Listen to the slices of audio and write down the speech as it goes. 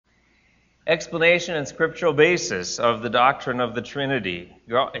explanation and scriptural basis of the doctrine of the Trinity.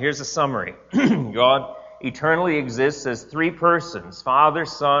 Here's a summary. God eternally exists as three persons, Father,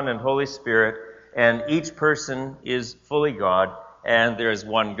 Son, and Holy Spirit, and each person is fully God, and there is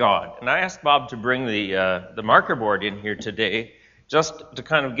one God. And I asked Bob to bring the marker board in here today, just to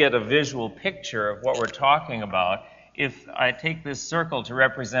kind of get a visual picture of what we're talking about. If I take this circle to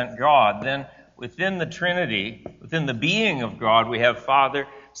represent God, then within the Trinity, within the being of God, we have Father,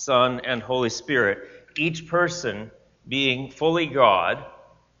 Son, and Holy Spirit, each person being fully God,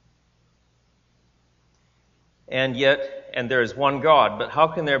 and there is one God. But how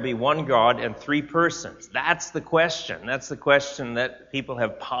can there be one God and three persons? That's the question. That's the question that people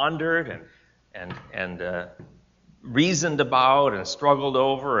have pondered and reasoned about and struggled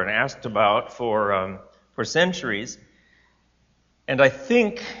over and asked about for centuries. And I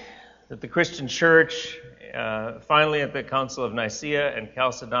think that the Christian Church, finally at the Council of Nicaea and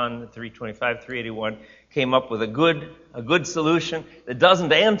Chalcedon 325, 381, came up with a good solution that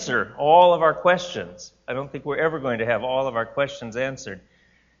doesn't answer all of our questions. I don't think we're ever going to have all of our questions answered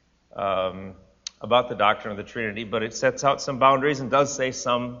about the doctrine of the Trinity, but it sets out some boundaries and does say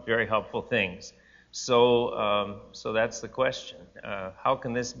some very helpful things. So that's the question. How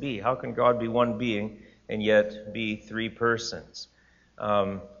can this be? How can God be one being and yet be three persons?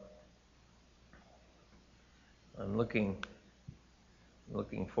 I'm looking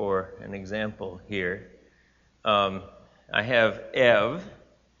for an example here. I have Ev,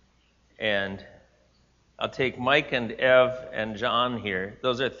 and I'll take Mike and Ev and John here.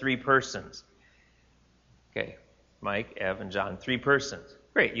 Those are three persons. Okay, Mike, Ev, and John, three persons.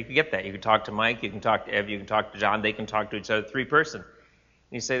 Great, you can get that. You can talk to Mike, you can talk to Ev, you can talk to John, they can talk to each other, three persons.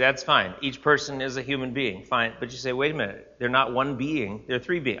 And you say, that's fine. Each person is a human being. Fine. But you say, wait a minute. They're not one being. They're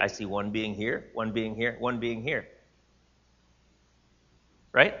three beings. I see one being here, one being here, one being here.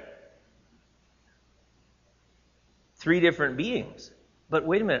 Right? Three different beings. But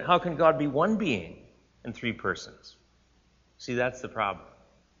wait a minute. How can God be one being and three persons? See, that's the problem.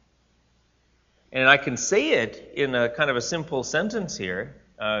 And I can say it in a kind of a simple sentence here.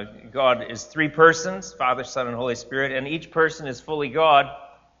 God is three persons, Father, Son, and Holy Spirit, and each person is fully God,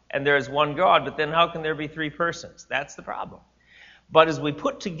 and there is one God, but then how can there be three persons? That's the problem. But as we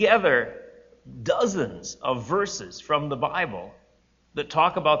put together dozens of verses from the Bible that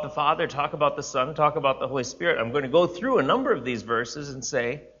talk about the Father, talk about the Son, talk about the Holy Spirit, I'm going to go through a number of these verses and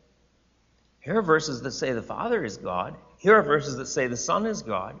say, here are verses that say the Father is God, here are verses that say the Son is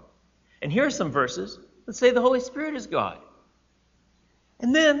God, and here are some verses that say the Holy Spirit is God.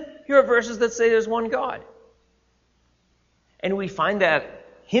 And then, here are verses that say there's one God. And we find that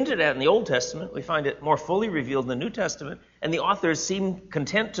hinted at in the Old Testament. We find it more fully revealed in the New Testament. And the authors seem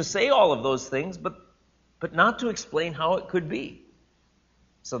content to say all of those things, but not to explain how it could be.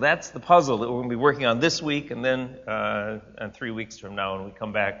 So that's the puzzle that we're going to be working on this week, and then 3 weeks from now when we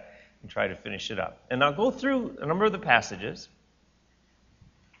come back and try to finish it up. And I'll go through a number of the passages.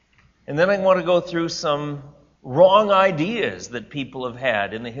 And then I want to go through some wrong ideas that people have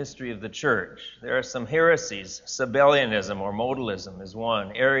had in the history of the church. There are some heresies. Sabellianism or modalism is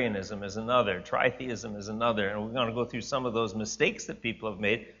one. Arianism is another. Tritheism is another. And we're going to go through some of those mistakes that people have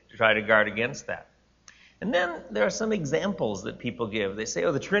made to try to guard against that. And then there are some examples that people give. They say,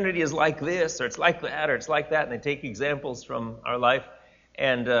 oh, the Trinity is like this, or it's like that, or it's like that. And they take examples from our life.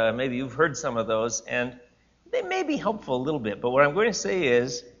 And maybe you've heard some of those. And they may be helpful a little bit. But what I'm going to say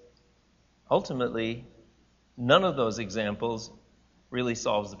is, ultimately, none of those examples really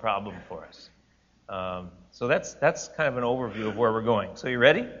solves the problem for us. So that's kind of an overview of where we're going. So you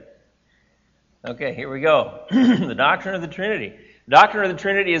ready? Okay, here we go. The doctrine of the Trinity. The doctrine of the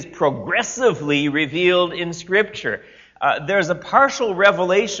Trinity is progressively revealed in Scripture. There's a partial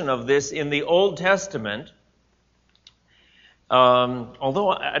revelation of this in the Old Testament, although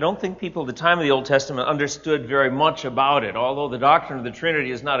I don't think people at the time of the Old Testament understood very much about it. Although the doctrine of the Trinity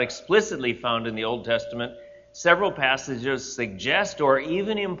is not explicitly found in the Old Testament, several passages suggest or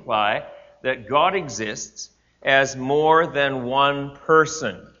even imply that God exists as more than one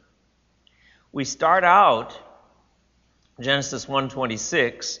person. We start out, Genesis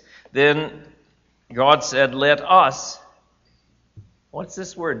 1:26, then God said, let us, what's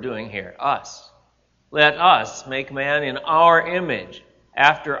this word doing here? Us. Let us make man in our image,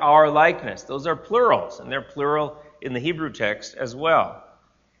 after our likeness. Those are plurals, and they're plural in the Hebrew text as well.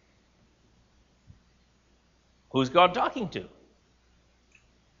 Who's God talking to?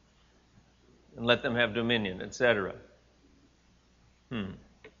 And let them have dominion, etc.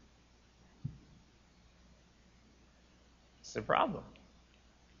 It's a problem.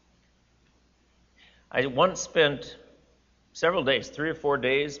 I once spent several days, 3 or 4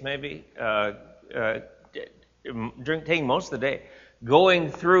 days maybe, taking most of the day, going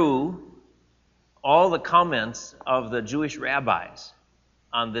through all the comments of the Jewish rabbis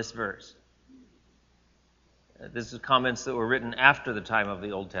on this verse. This is comments that were written after the time of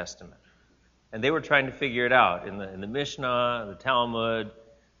the Old Testament. And they were trying to figure it out in the Mishnah, the Talmud,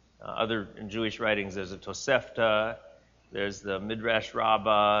 other Jewish writings. There's a Tosefta, there's the Midrash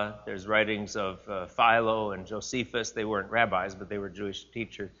Rabbah, there's writings of Philo and Josephus. They weren't rabbis, but they were Jewish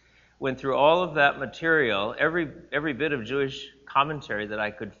teachers. Went through all of that material, every bit of Jewish commentary that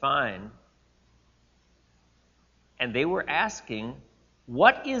I could find, and they were asking,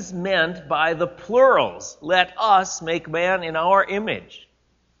 what is meant by the plurals? Let us make man in our image.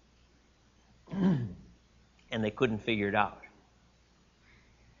 And they couldn't figure it out.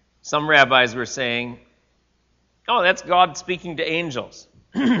 Some rabbis were saying, oh, that's God speaking to angels.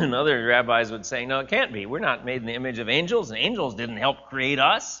 And other rabbis would say, no, it can't be. We're not made in the image of angels, and angels didn't help create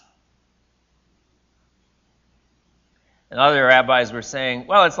us. And other rabbis were saying,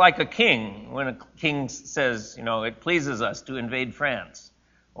 well, it's like a king. When a king says, it pleases us to invade France.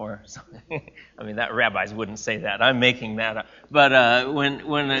 Or something. I mean, that rabbis wouldn't say that. I'm making that up. But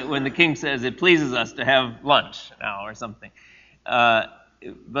when the king says it pleases us to have lunch now or something.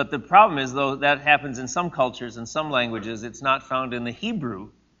 But the problem is, though, that happens in some cultures and some languages. It's not found in the Hebrew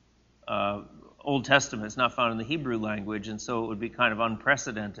Old Testament. It's not found in the Hebrew language, and so it would be kind of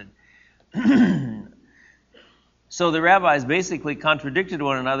unprecedented. So the rabbis basically contradicted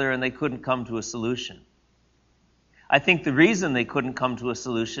one another, and they couldn't come to a solution. I think the reason they couldn't come to a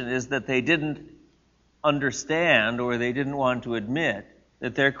solution is that they didn't understand, or they didn't want to admit,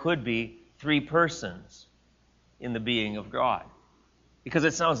 that there could be 3 persons in the being of God. Because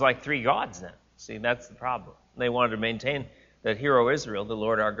it sounds like 3 gods then. See, that's the problem. They wanted to maintain that, Hear, O Israel, the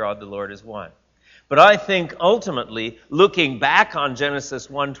Lord our God, the Lord is one. But I think ultimately, looking back on Genesis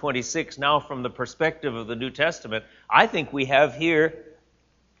 1:26, now from the perspective of the New Testament, I think we have here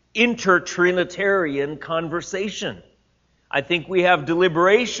inter-Trinitarian conversation. I think we have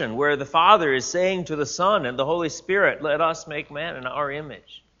deliberation where the Father is saying to the Son and the Holy Spirit, let us make man in our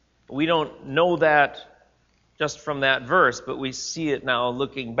image. We don't know that just from that verse, but we see it now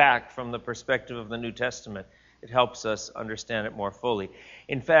looking back from the perspective of the New Testament. It helps us understand it more fully.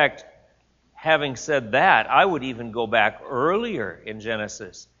 In fact, having said that, I would even go back earlier in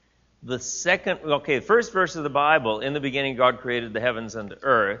Genesis. The first verse of the Bible, in the beginning God created the heavens and the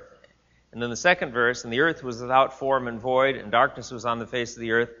earth. And then the second verse, and the earth was without form and void, and darkness was on the face of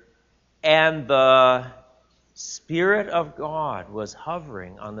the earth, and the Spirit of God was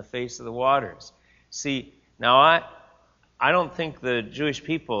hovering on the face of the waters. See, now I don't think the Jewish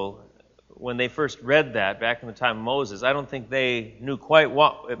people, when they first read that back in the time of Moses, I don't think they knew quite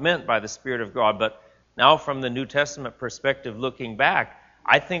what it meant by the Spirit of God. But now from the New Testament perspective looking back,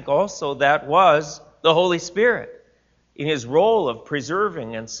 I think also that was the Holy Spirit in his role of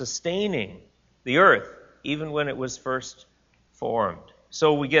preserving and sustaining the earth, even when it was first formed.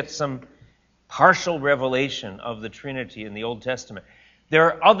 So we get some partial revelation of the Trinity in the Old Testament. There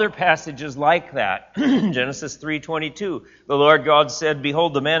are other passages like that. Genesis 3:22, the Lord God said,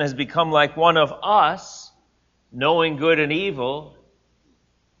 behold, the man has become like one of us, knowing good and evil.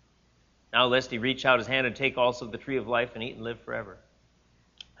 Now lest he reach out his hand and take also the tree of life and eat and live forever.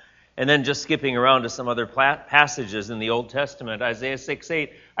 And then just skipping around to some other passages in the Old Testament, Isaiah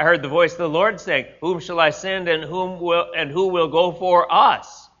 6:8, I heard the voice of the Lord saying, whom shall I send and who will go for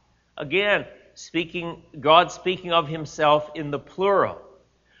us? Again, God speaking of himself in the plural.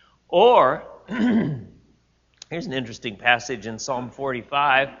 Or, here's an interesting passage in Psalm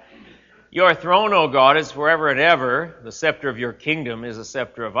 45. Your throne, O God, is forever and ever. The scepter of your kingdom is a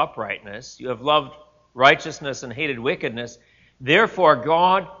scepter of uprightness. You have loved righteousness and hated wickedness. Therefore,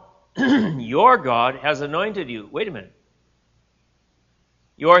 God, your God, has anointed you. Wait a minute.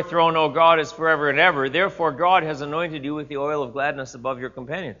 Your throne, O God, is forever and ever. Therefore, God has anointed you with the oil of gladness above your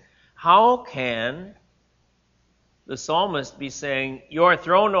companions. How can the psalmist be saying, your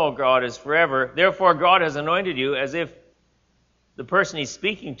throne, O God, is forever, therefore God has anointed you, as if the person he's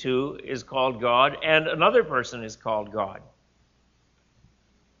speaking to is called God and another person is called God?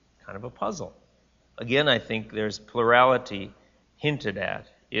 Kind of a puzzle. Again, I think there's plurality hinted at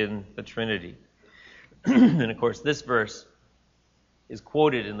in the Trinity. And of course, this verse is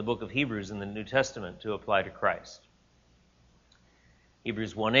quoted in the book of Hebrews in the New Testament to apply to Christ.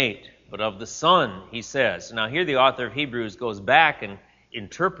 Hebrews 1:8, but of the Son, he says. Now here the author of Hebrews goes back and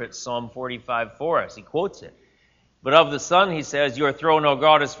interprets Psalm 45 for us. He quotes it. But of the Son, he says, your throne, O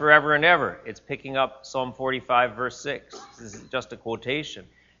God, is forever and ever. It's picking up Psalm 45, verse 6. This is just a quotation.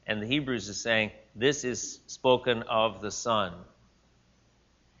 And the Hebrews is saying, this is spoken of the Son.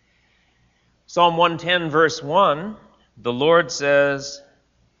 Psalm 110, verse 1, the Lord says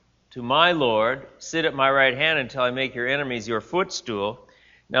to my Lord, sit at my right hand until I make your enemies your footstool.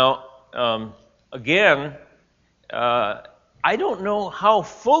 Now, again, I don't know how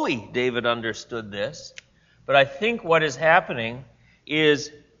fully David understood this, but I think what is happening is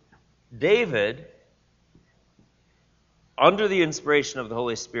David, under the inspiration of the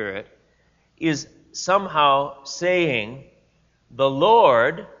Holy Spirit, is somehow saying, the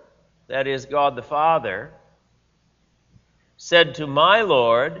Lord, that is God the Father, said to my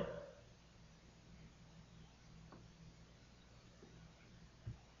Lord,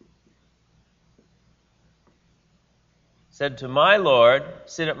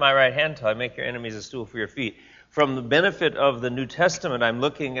 sit at my right hand till I make your enemies a stool for your feet. From the benefit of the New Testament, I'm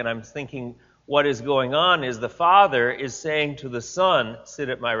looking and I'm thinking what is going on is the Father is saying to the Son, sit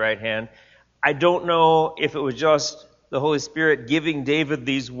at my right hand. I don't know if it was just the Holy Spirit giving David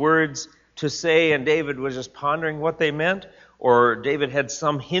these words to say and David was just pondering what they meant, or David had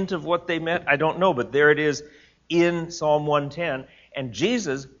some hint of what they meant. I don't know, but there it is in Psalm 110. And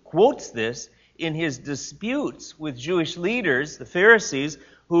Jesus quotes this in his disputes with Jewish leaders, the Pharisees,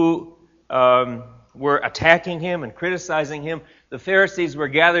 who were attacking him and criticizing him. The Pharisees were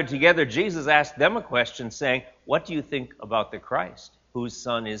gathered together. Jesus asked them a question saying, what do you think about the Christ? Whose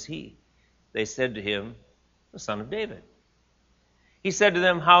son is he? They said to him, the son of David. He said to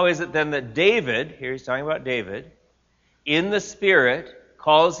them, how is it then that David, here he's talking about David, in the Spirit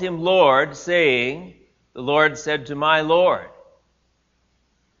calls him Lord, saying, the Lord said to my Lord.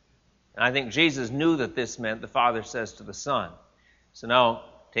 And I think Jesus knew that this meant the Father says to the Son. So now,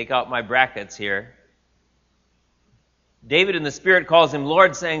 take out my brackets here. David in the Spirit calls him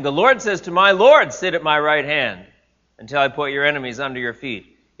Lord, saying, the Lord says to my Lord, sit at my right hand until I put your enemies under your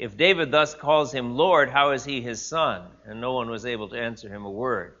feet. If David thus calls him Lord, how is he his son? And no one was able to answer him a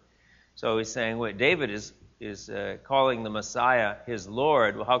word. So he's saying, wait, David is calling the Messiah his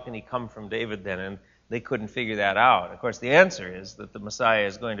Lord. Well, how can he come from David then? And they couldn't figure that out. Of course, the answer is that the Messiah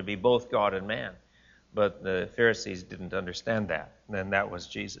is going to be both God and man. But the Pharisees didn't understand that. And that was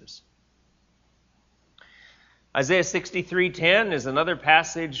Jesus. Isaiah 63:10 is another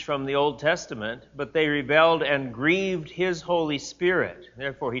passage from the Old Testament. But they rebelled and grieved his Holy Spirit.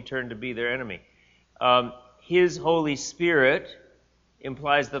 Therefore, he turned to be their enemy. His Holy Spirit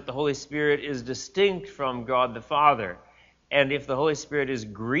implies that the Holy Spirit is distinct from God the Father. And if the Holy Spirit is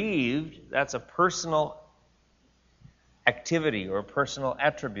grieved, that's a personal activity or a personal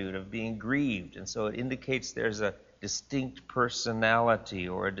attribute of being grieved. And so it indicates there's a distinct personality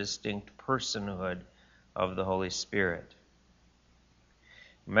or a distinct personhood of the Holy Spirit.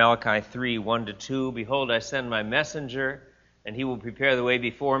 Malachi 3:1-2, behold, I send my messenger, and he will prepare the way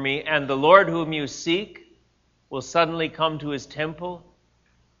before me. And the Lord whom you seek will suddenly come to his temple.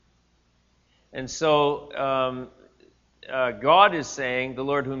 And so God is saying, the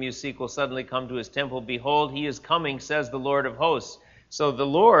Lord whom you seek will suddenly come to his temple. Behold, he is coming, says the Lord of hosts. So the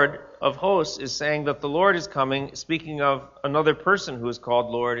Lord of hosts is saying that the Lord is coming, speaking of another person who is called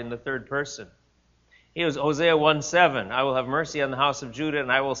Lord in the third person. He was Hosea 1:7, I will have mercy on the house of Judah, and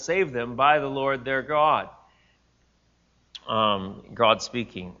I will save them by the Lord their God. God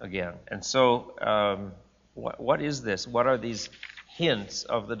speaking again. And so what is this? What are these hints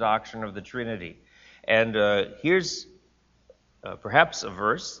of the doctrine of the Trinity? And here's perhaps a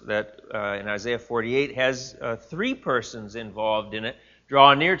verse that in Isaiah 48 has three persons involved in it.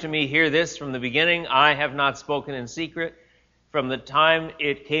 Draw near to me, hear this from the beginning. I have not spoken in secret. From the time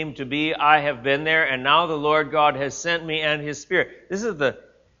it came to be, I have been there, and now the Lord God has sent me and his Spirit. This is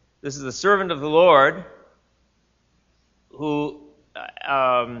the servant of the Lord who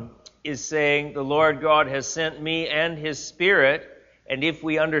is saying, the Lord God has sent me and his Spirit. And if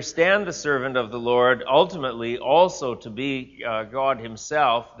we understand the servant of the Lord ultimately also to be God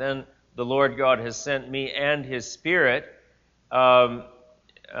himself, then the Lord God has sent me and his Spirit. Let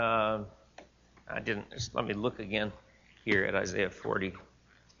me look again here at Isaiah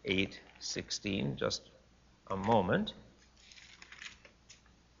 48:16, just a moment.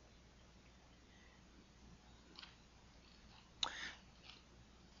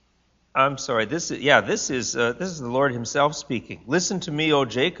 I'm sorry. This is the Lord himself speaking. Listen to me, O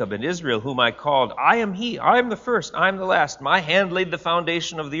Jacob and Israel, whom I called. I am he. I am the first. I am the last. My hand laid the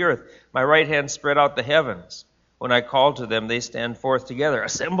foundation of the earth. My right hand spread out the heavens. When I call to them, they stand forth together.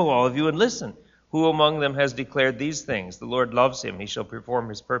 Assemble, all of you, and listen. Who among them has declared these things? The Lord loves him. He shall perform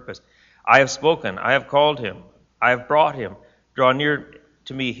his purpose. I have spoken. I have called him. I have brought him. Draw near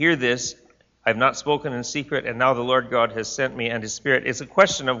to me. Hear this I have not spoken in secret, and now the Lord God has sent me and his Spirit. It's a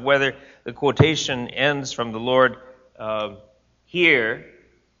question of whether the quotation ends from the Lord here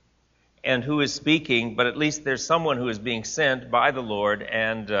and who is speaking, but at least there's someone who is being sent by the Lord,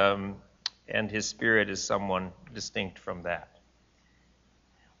 and his Spirit is someone distinct from that.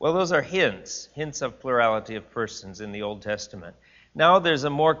 Well, those are hints of plurality of persons in the Old Testament. Now there's a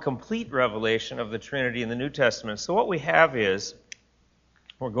more complete revelation of the Trinity in the New Testament. So what we have is,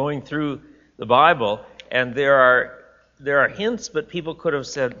 we're going through the Bible, and there are hints, but people could have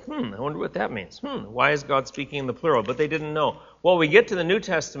said, I wonder what that means. Why is God speaking in the plural? But they didn't know. Well, we get to the New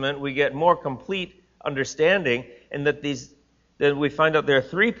Testament, we get more complete understanding, and that we find out there are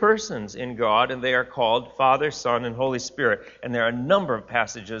three persons in God, and they are called Father, Son, and Holy Spirit. And there are a number of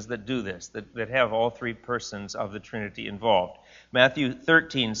passages that do this, that have all three persons of the Trinity involved. Matthew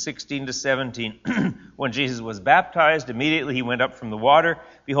 13, 16 to 17. When Jesus was baptized, immediately he went up from the water.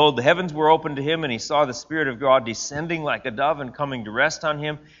 Behold, the heavens were opened to him, and he saw the Spirit of God descending like a dove and coming to rest on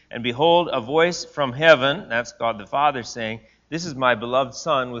him. And behold, a voice from heaven, that's God the Father, saying, This is my beloved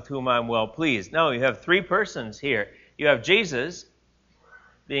Son, with whom I am well pleased. Now you have three persons here. You have Jesus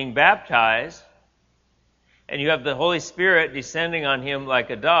being baptized, and you have the Holy Spirit descending on him like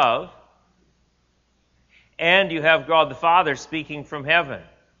a dove, and you have God the Father speaking from heaven,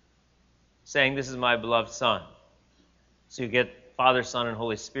 saying, This is my beloved Son. So you get Father, Son, and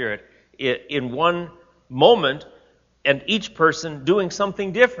Holy Spirit in one moment, and each person doing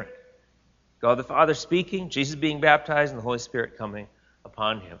something different. God the Father speaking, Jesus being baptized, and the Holy Spirit coming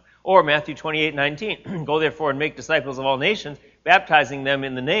upon him. Or Matthew 28:19, Go therefore and make disciples of all nations, baptizing them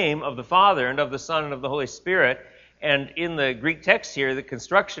in the name of the Father and of the Son and of the Holy Spirit. And in the Greek text here, the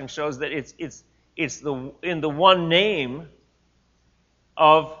construction shows that it's in the one name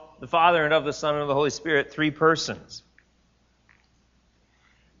of the Father and of the Son and of the Holy Spirit, three persons.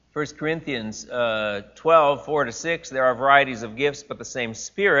 1 Corinthians 12, 4 to 6, there are varieties of gifts, but the same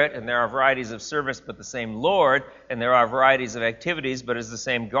Spirit, and there are varieties of service, but the same Lord, and there are varieties of activities, but it is the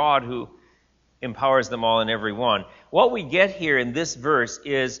same God who empowers them all in every one. What we get here in this verse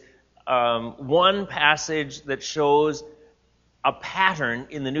is one passage that shows a pattern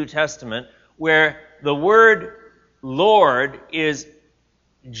in the New Testament where the word Lord is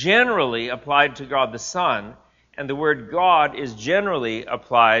generally applied to God the Son, and the word God is generally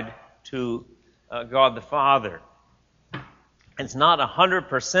applied to God the Father. It's not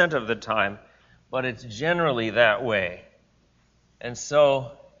 100% of the time, but it's generally that way. And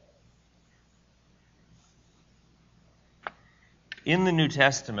so, in the New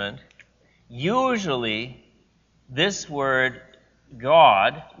Testament, usually this word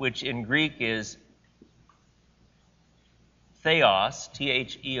God, which in Greek is theos,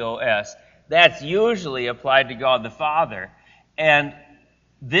 Theos, that's usually applied to God the Father. And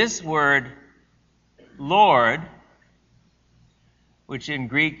this word Lord, which in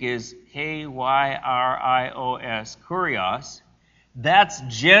Greek is Kyrios, kurios, that's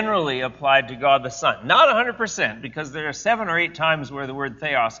generally applied to God the Son. Not 100%, because there are 7 or 8 times where the word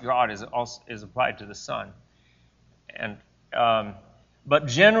theos, God, is applied to the Son. And but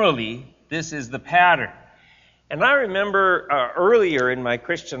generally, this is the pattern. And I remember earlier in my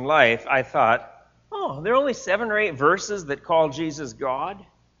Christian life, I thought, there are only 7 or 8 verses that call Jesus God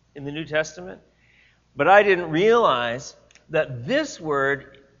in the New Testament. But I didn't realize that this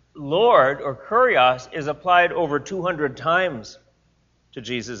word, Lord, or kurios, is applied over 200 times to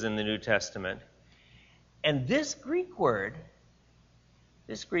Jesus in the New Testament. And this Greek word,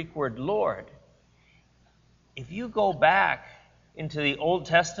 Lord, if you go back into the Old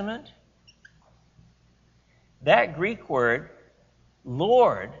Testament, that Greek word,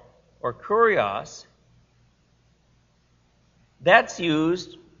 Lord, or kurios, that's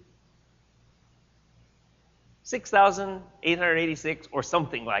used 6,886 or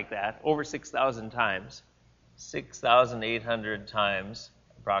something like that, over 6,000 times, 6,800 times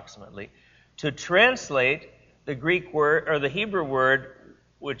approximately, to translate the Greek word, or the Hebrew word,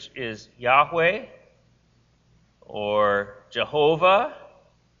 which is Yahweh, or Jehovah,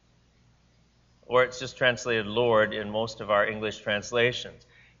 or it's just translated Lord in most of our English translations.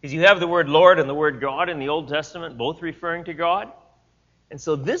 Because you have the word Lord and the word God in the Old Testament, both referring to God. And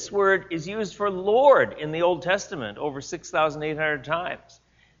so this word is used for Lord in the Old Testament over 6,800 times.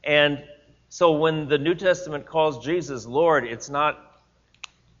 And so when the New Testament calls Jesus Lord, it's not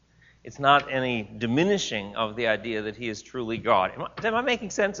any diminishing of the idea that he is truly God. Am I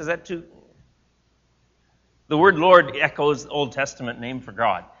making sense? Is that too? The word Lord echoes the Old Testament name for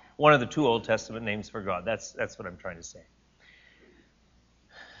God. One of the 2 Old Testament names for God. That's what I'm trying to say.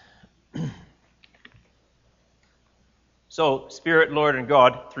 So, Spirit, Lord, and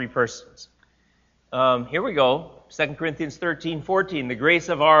God, 3 persons. Here we go. 2 Corinthians 13:14. The grace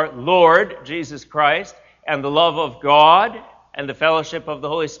of our Lord Jesus Christ and the love of God and the fellowship of the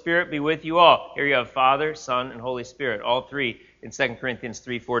Holy Spirit be with you all. Here you have Father, Son, and Holy Spirit, all three in 2 Corinthians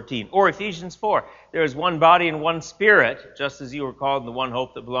 3:14. Or Ephesians 4. There is one body and one Spirit, just as you were called in the one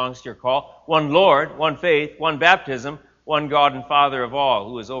hope that belongs to your call. One Lord, one faith, one baptism, one God and Father of all,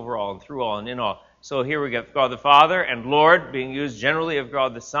 who is over all and through all and in all. So here we get God the Father and Lord being used generally of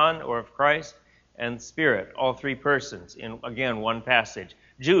God the Son or of Christ, and Spirit, all three persons, in, again, one passage.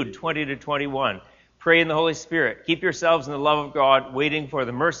 Jude 20-21. Pray in the Holy Spirit. Keep yourselves in the love of God, waiting for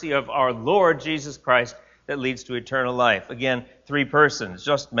the mercy of our Lord Jesus Christ that leads to eternal life. Again, three persons.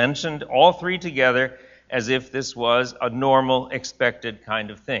 Just mentioned all three together as if this was a normal, expected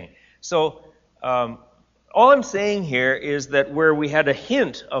kind of thing. So, all I'm saying here is that where we had a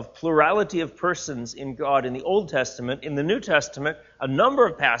hint of plurality of persons in God in the Old Testament, in the New Testament, a number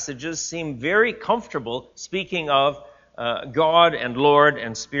of passages seem very comfortable speaking of God and Lord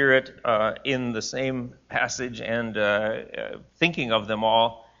and Spirit in the same passage and thinking of them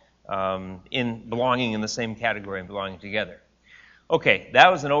all in belonging in the same category and belonging together. Okay, that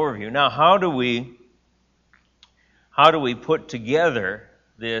was an overview. Now, how do we put together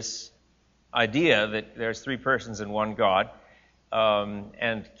this idea that there's three persons in one God,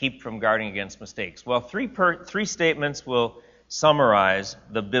 and keep from guarding against mistakes? Well, three statements will summarize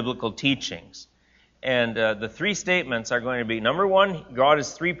the biblical teachings. And the three statements are going to be, number one, God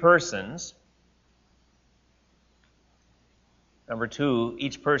is three persons. Number two,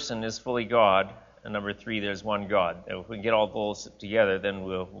 each person is fully God. And number three, there's one God. If we can get all those together, then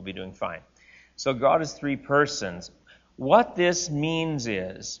we'll be doing fine. So God is three persons. What this means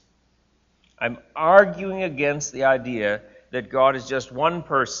is, I'm arguing against the idea that God is just one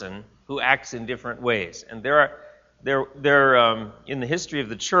person who acts in different ways. And there in the history of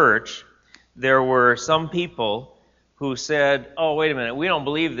the church, there were some people who said, "Oh, wait a minute, we don't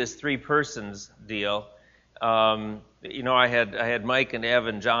believe this three persons deal." I had Mike and Ev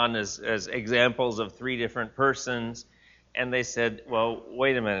and John as examples of three different persons, and they said, "Well,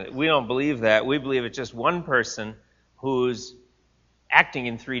 wait a minute, we don't believe that. We believe it's just one person who's acting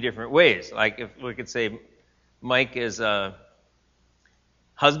in three different ways." Like if we could say Mike is a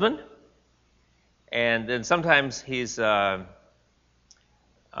husband, and then sometimes he's a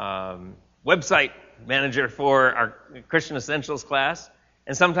website manager for our Christian Essentials class,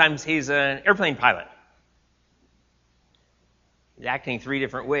 and sometimes he's an airplane pilot. He's acting three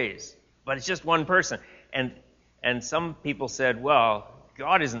different ways, but it's just one person. And some people said, well,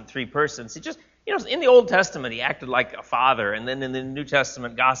 God isn't three persons. He just, in the Old Testament, he acted like a father, and then in the New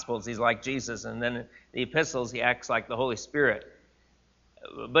Testament Gospels, he's like Jesus, and then in the epistles, he acts like the Holy Spirit.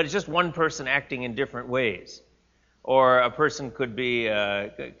 But it's just one person acting in different ways. Or a person could be,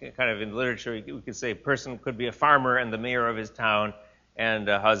 kind of in literature, we could say a person could be a farmer and the mayor of his town and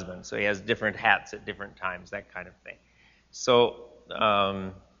a husband. So he has different hats at different times, that kind of thing. So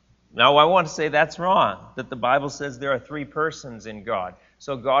now I want to say that's wrong, that the Bible says there are three persons in God.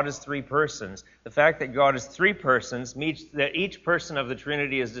 So God is three persons. The fact that God is three persons means that each person of the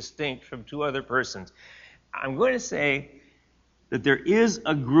Trinity is distinct from two other persons. I'm going to say that there is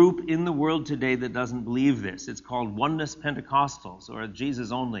a group in the world today that doesn't believe this. It's called Oneness Pentecostals, or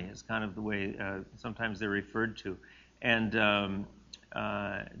Jesus Only is kind of the way sometimes they're referred to. And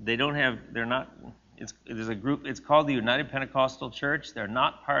there's a group, it's called the United Pentecostal Church. They're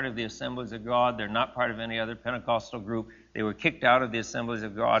not part of the Assemblies of God. They're not part of any other Pentecostal group. They were kicked out of the Assemblies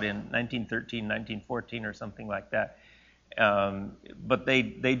of God in 1913, 1914, or something like that. But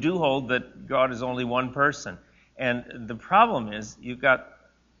they do hold that God is only one person. And the problem is, you've got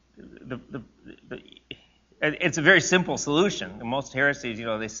it's a very simple solution. Most heresies,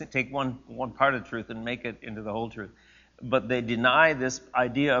 they take one part of the truth and make it into the whole truth. But they deny this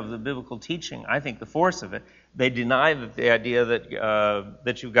idea of the biblical teaching. I think the force of it. They deny the idea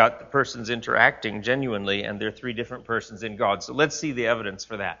that you've got the persons interacting genuinely, and they're three different persons in God. So let's see the evidence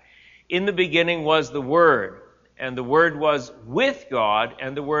for that. In the beginning was the Word, and the Word was with God,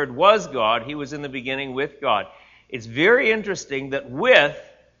 and the Word was God. He was in the beginning with God. It's very interesting that with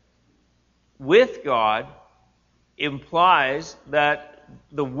God implies that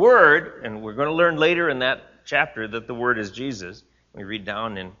the Word, and we're going to learn later in that chapter that the Word is Jesus. We read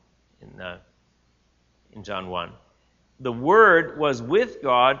down in John 1. The Word was with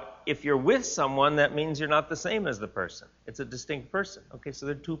God. If you're with someone, that means you're not the same as the person. It's a distinct person. Okay, so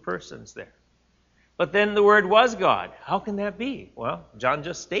there are two persons there. But then the Word was God. How can that be? Well, John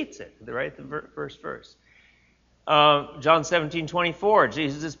just states it right at the first verse. John 17:24,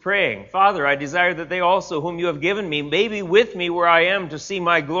 Jesus is praying, Father, I desire that they also whom you have given me may be with me where I am to see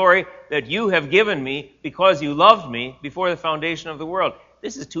my glory that you have given me because you loved me before the foundation of the world.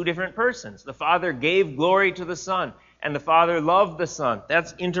 This is two different persons. The Father gave glory to the Son, and the Father loved the Son.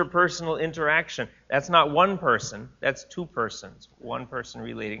 That's interpersonal interaction. That's not one person. That's two persons, one person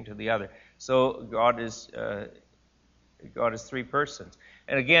relating to the other. So God is three persons.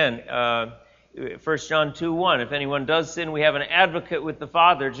 And again, 1 John 2:1, if anyone does sin, we have an advocate with the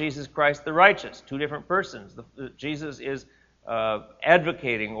Father, Jesus Christ the righteous. Two different persons. Jesus is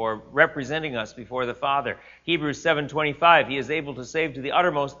advocating or representing us before the Father. Hebrews 7:25, he is able to save to the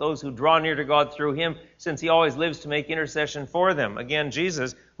uttermost those who draw near to God through him, since he always lives to make intercession for them. Again,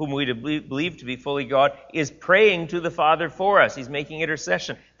 Jesus, whom we believe to be fully God, is praying to the Father for us. He's making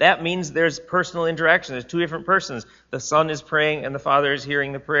intercession. That means there's personal interaction. There's two different persons. The Son is praying and the Father is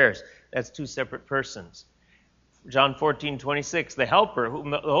hearing the prayers. That's two separate persons. John 14:26, the Helper,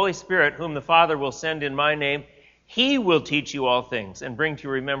 the Holy Spirit, whom the Father will send in my name, he will teach you all things and bring to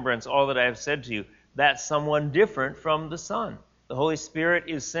your remembrance all that I have said to you. That's someone different from the Son. The Holy Spirit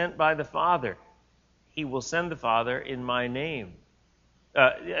is sent by the Father. He will send the Father in my name.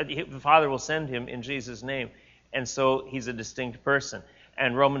 The Father will send him in Jesus' name. And so he's a distinct person.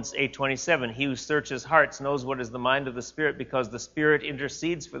 And Romans 8:27, he who searches hearts knows what is the mind of the Spirit, because the Spirit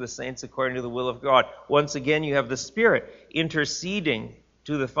intercedes for the saints according to the will of God. Once again, you have the Spirit interceding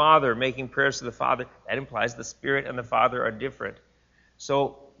to the Father, making prayers to the Father. That implies the Spirit and the Father are different.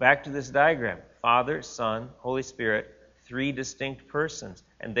 So back to this diagram. Father, Son, Holy Spirit, three distinct persons.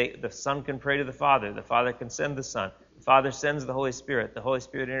 And the Son can pray to the Father can send the Son. The Father sends the Holy Spirit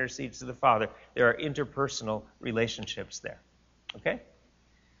intercedes to the Father. There are interpersonal relationships there. Okay?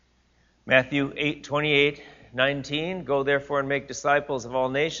 Matthew 8:28-19, go therefore and make disciples of all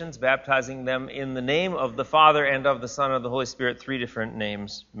nations, baptizing them in the name of the Father and of the Son and of the Holy Spirit, three different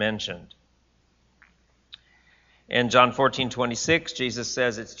names mentioned. And John 14:26, Jesus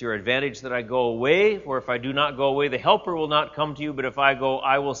says, it's to your advantage that I go away, for if I do not go away, the Helper will not come to you, but if I go,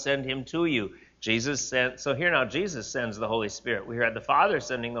 I will send him to you. Jesus sends the Holy Spirit. We had the Father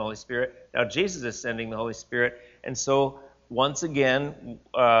sending the Holy Spirit. Now Jesus is sending the Holy Spirit. And so once again,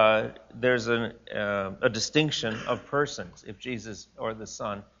 there's a distinction of persons if Jesus or the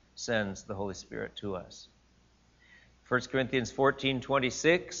Son sends the Holy Spirit to us. 1 Corinthians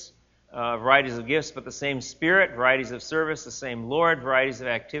 14:26, varieties of gifts, but the same Spirit, varieties of service, the same Lord, varieties of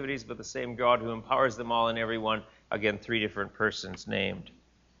activities, but the same God who empowers them all in every one. Again, three different persons named.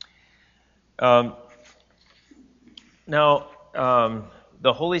 Now,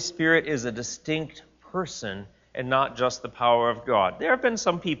 the Holy Spirit is a distinct person and not just the power of God. There have been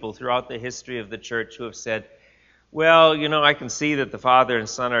some people throughout the history of the church who have said, well, I can see that the Father and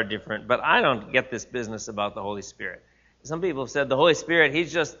Son are different, but I don't get this business about the Holy Spirit. Some people have said the Holy Spirit,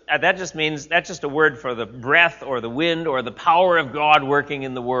 that's just a word for the breath or the wind or the power of God working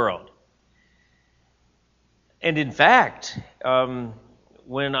in the world. And in fact,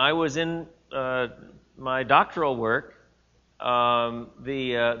 when I was in my doctoral work,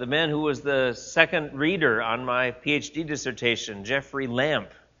 the man who was the second reader on my PhD dissertation, Jeffrey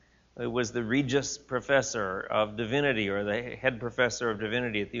Lamp, who was the Regius Professor of Divinity or the head professor of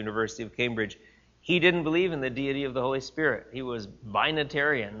divinity at the University of Cambridge, he didn't believe in the deity of the Holy Spirit. He was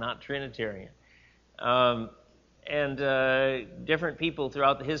binitarian, not Trinitarian. And different people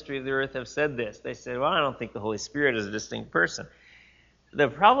throughout the history of the earth have said this. They said, well, I don't think the Holy Spirit is a distinct person. The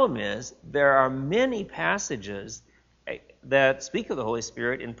problem is there are many passages that speak of the Holy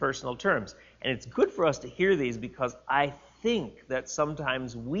Spirit in personal terms. And it's good for us to hear these because I think that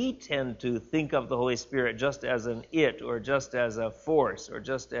sometimes we tend to think of the Holy Spirit just as an it or just as a force or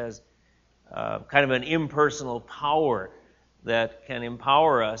just as kind of an impersonal power that can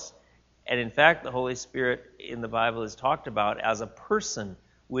empower us. And in fact, the Holy Spirit in the Bible is talked about as a person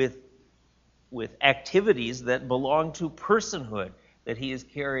with activities that belong to personhood that he is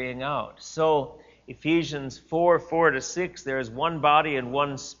carrying out. So Ephesians 4:4-6, there is one body and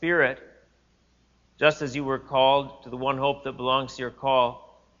one Spirit, just as you were called to the one hope that belongs to your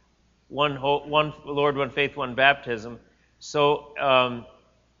call, one hope, one Lord, one faith, one baptism. So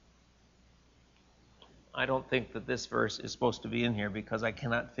I don't think that this verse is supposed to be in here because I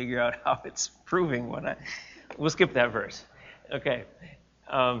cannot figure out how it's proving we'll skip that verse. Okay.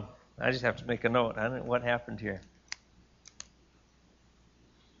 I just have to make a note. I don't know what happened here.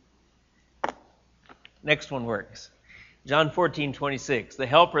 Next one works. John 14:26. The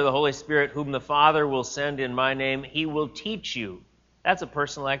Helper, the Holy Spirit, whom the Father will send in my name, he will teach you. That's a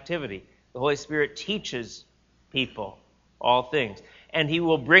personal activity. The Holy Spirit teaches people all things. And he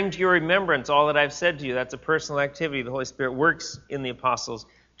will bring to your remembrance all that I've said to you. That's a personal activity. The Holy Spirit works in the apostles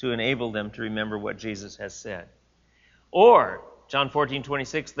to enable them to remember what Jesus has said. Or, John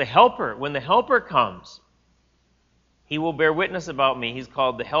 14:26, the Helper. When the Helper comes, he will bear witness about me. He's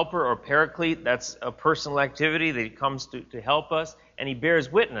called the Helper or Paraclete. That's a personal activity that he comes to help us. And he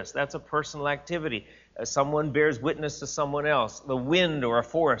bears witness. That's a personal activity. Someone bears witness to someone else. The wind or a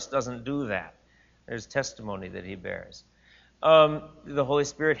forest doesn't do that. There's testimony that he bears. The Holy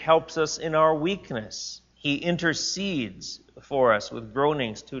Spirit helps us in our weakness. He intercedes for us with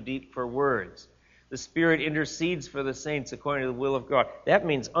groanings too deep for words. The Spirit intercedes for the saints according to the will of God. That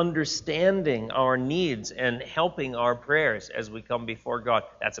means understanding our needs and helping our prayers as we come before God.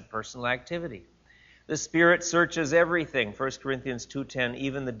 That's a personal activity. The Spirit searches everything, 1 Corinthians 2:10,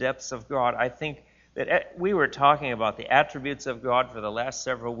 even the depths of God. I think that we were talking about the attributes of God for the last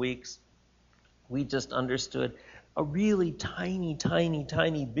several weeks. We just understood a really tiny, tiny,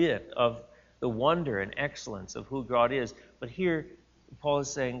 tiny bit of the wonder and excellence of who God is. But here, Paul is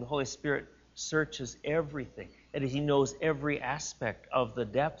saying the Holy Spirit searches everything. That is, he knows every aspect of the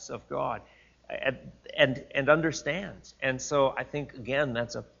depths of God and understands. And so I think, again,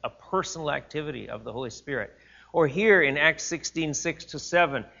 that's a personal activity of the Holy Spirit. Or here in Acts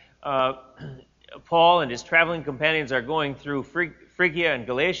 16:6-7, Paul and his traveling companions are going through Phrygia and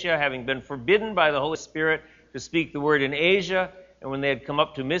Galatia, having been forbidden by the Holy Spirit to speak the word in Asia. And when they had come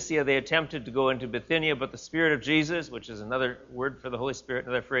up to Mysia, they attempted to go into Bithynia, but the Spirit of Jesus, which is another word for the Holy Spirit,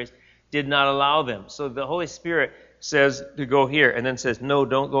 another phrase, did not allow them. So the Holy Spirit says to go here and then says, no,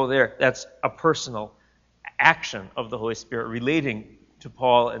 don't go there. That's a personal action of the Holy Spirit relating to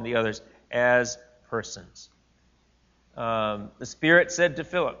Paul and the others as persons. The Spirit said to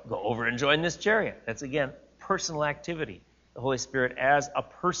Philip, go over and join this chariot. That's, again, personal activity. The Holy Spirit as a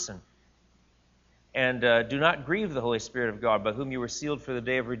person. And do not grieve the Holy Spirit of God, by whom you were sealed for the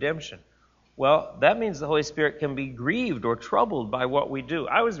day of redemption. Well, that means the Holy Spirit can be grieved or troubled by what we do.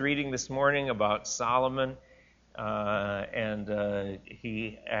 I was reading this morning about Solomon, and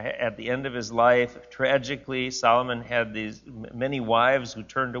he, at the end of his life, tragically, Solomon had these many wives who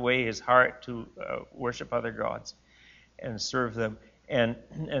turned away his heart to worship other gods and serve them, and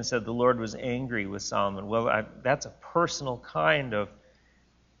said the Lord was angry with Solomon. Well, that's a personal kind of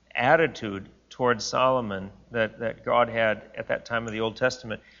attitude towards Solomon that God had at that time of the Old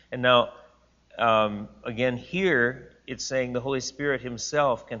Testament. And now, again, here it's saying the Holy Spirit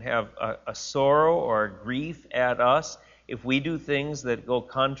himself can have a sorrow or a grief at us if we do things that go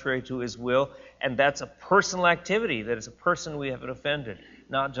contrary to his will. And that's a personal activity, that is a person we have offended,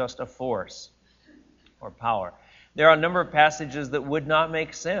 not just a force or power. There are a number of passages that would not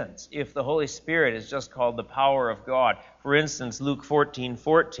make sense if the Holy Spirit is just called the power of God. For instance, Luke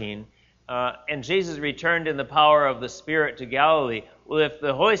 14:14, and Jesus returned in the power of the Spirit to Galilee. Well, if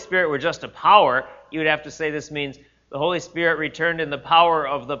the Holy Spirit were just a power, you would have to say this means the Holy Spirit returned in the power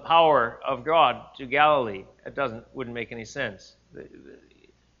of God to Galilee. It wouldn't make any sense. The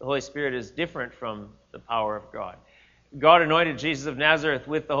Holy Spirit is different from the power of God. God anointed Jesus of Nazareth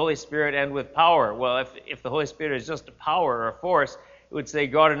with the Holy Spirit and with power. Well, if the Holy Spirit is just a power or a force, it would say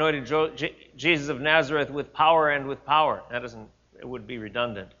God anointed Jesus of Nazareth with power and with power. It would be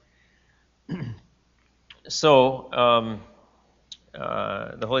redundant. So,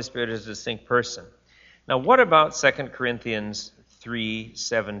 the Holy Spirit is a distinct person. Now, what about 2 Corinthians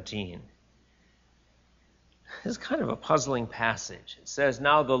 3:17? This is kind of a puzzling passage. It says,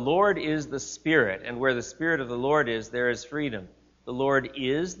 now the Lord is the Spirit, and where the Spirit of the Lord is, there is freedom. The Lord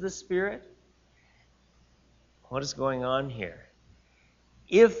is the Spirit? What is going on here?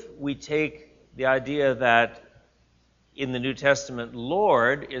 If we take the idea that in the New Testament,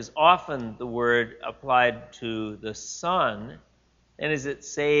 Lord is often the word applied to the Son, and is it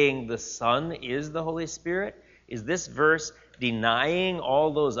saying the Son is the Holy Spirit? Is this verse denying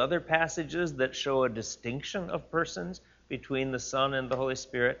all those other passages that show a distinction of persons between the Son and the Holy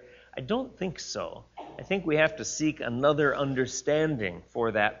Spirit? I don't think so. I think we have to seek another understanding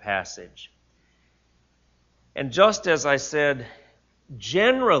for that passage. And just as I said,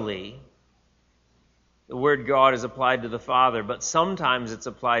 generally, the word God is applied to the Father, but sometimes it's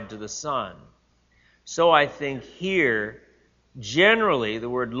applied to the Son. So I think here, generally, the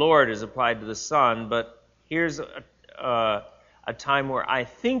word Lord is applied to the Son, but here's a time where I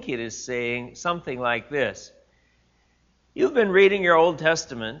think it is saying something like this. You've been reading your Old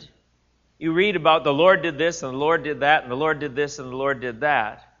Testament. You read about the Lord did this, and the Lord did that, and the Lord did this, and the Lord did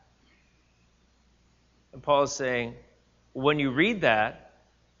that. And Paul is saying, when you read that,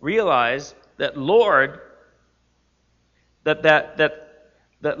 realize that Lord,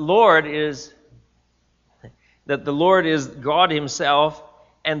 that Lord is that the Lord is God himself,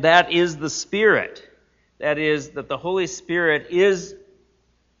 and that is the Spirit. That is, that the Holy Spirit is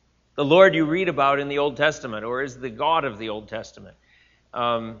the Lord you read about in the Old Testament, or is the God of the Old Testament.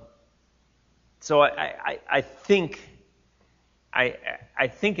 So I think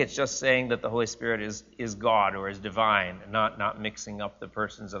it's just saying that the Holy Spirit is God or is divine, not mixing up the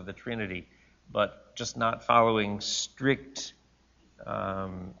persons of the Trinity, but just not following strict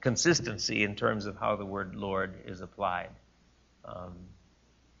consistency in terms of how the word Lord is applied.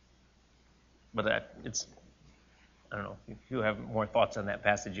 But it's, I don't know, if you have more thoughts on that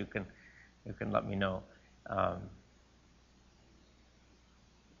passage, you can let me know.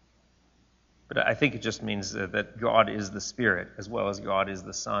 But I think it just means that God is the Spirit, as well as God is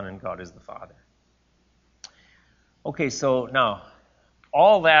the Son and God is the Father. Okay, so now,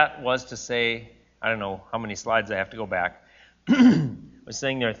 all that was to say, I don't know how many slides I have to go back. I was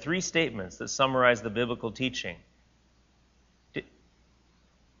saying there are three statements that summarize the biblical teaching. Did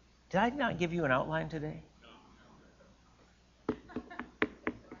I not give you an outline today?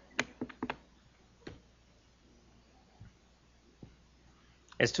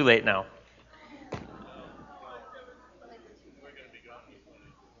 It's too late now.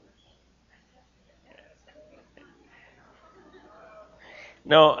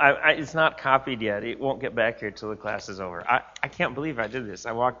 No, it's not copied yet. It won't get back here till the class is over. I can't believe I did this.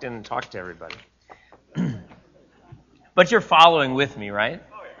 I walked in and talked to everybody. But you're following with me, right?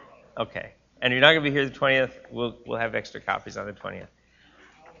 Okay. And you're not going to be here the 20th. We'll have extra copies on the 20th.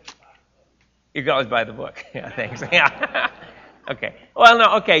 You can always buy the book. Yeah, thanks. Yeah. Okay. Well,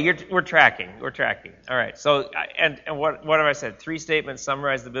 no. Okay. We're tracking. We're tracking. All right. So, and what have I said? Three statements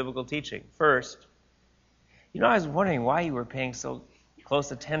summarize the biblical teaching. First, I was wondering why you were paying so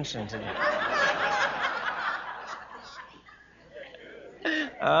close attention to me.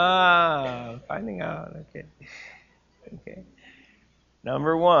 Finding out. Okay.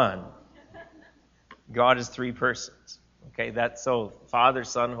 Number one, God is three persons. Okay, that's so Father,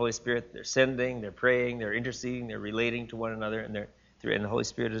 Son, Holy Spirit, they're sending, they're praying, they're interceding, they're relating to one another, and the Holy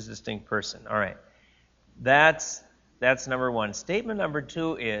Spirit is a distinct person. All right. That's number one. Statement number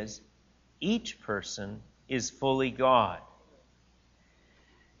two is each person is fully God.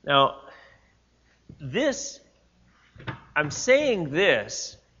 Now, I'm saying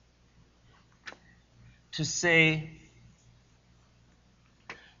this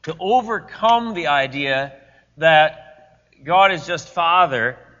to overcome the idea that God is just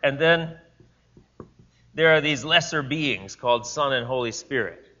Father, and then there are these lesser beings called Son and Holy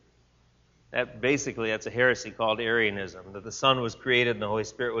Spirit. That's a heresy called Arianism, that the Son was created and the Holy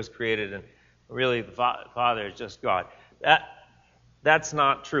Spirit was created, and really the Father is just God. That's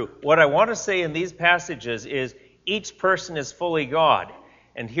not true. What I want to say in these passages is each person is fully God.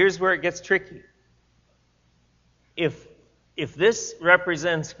 And here's where it gets tricky. If this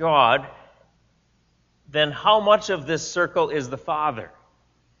represents God, then how much of this circle is the Father?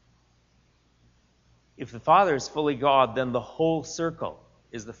 If the Father is fully God, then the whole circle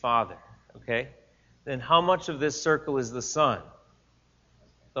is the Father. Okay? Then how much of this circle is the Son?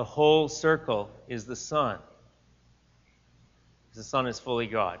 The whole circle is the Son. The Son is fully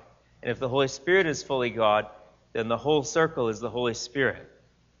God. And if the Holy Spirit is fully God, then the whole circle is the Holy Spirit.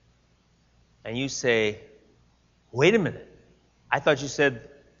 And you say, wait a minute. I thought you said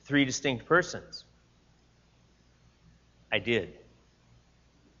three distinct persons. I did.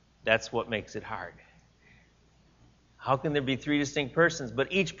 That's what makes it hard. How can there be three distinct persons,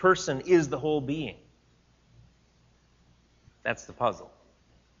 but each person is the whole being? That's the puzzle.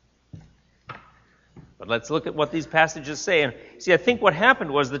 But let's look at what these passages say. And see, I think what happened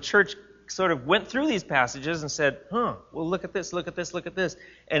was the church sort of went through these passages and said, well, look at this, look at this, look at this.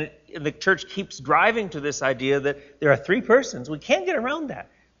 And the church keeps driving to this idea that there are three persons. We can't get around that.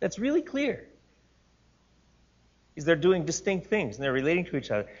 That's really clear. Because they're doing distinct things and they're relating to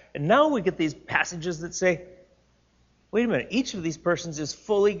each other. And now we get these passages that say, wait a minute, each of these persons is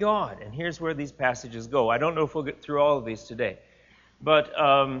fully God. And here's where these passages go. I don't know if we'll get through all of these today. But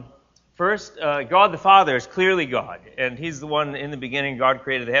first, God the Father is clearly God, and He's the one in the beginning. God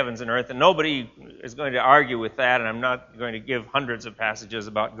created the heavens and earth, and nobody is going to argue with that, and I'm not going to give hundreds of passages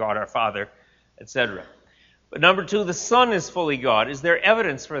about God our Father, etc. But number two, the Son is fully God. Is there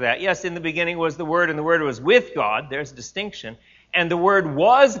evidence for that? Yes, in the beginning was the Word, and the Word was with God. There's distinction. And the Word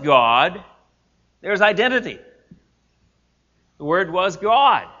was God. There's identity. The Word was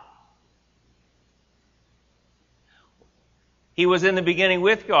God. He was in the beginning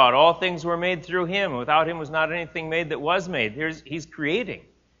with God. All things were made through Him. Without Him was not anything made that was made. He's creating.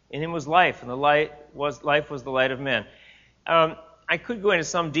 In Him was life, and the life was the light of men. I'm I could go into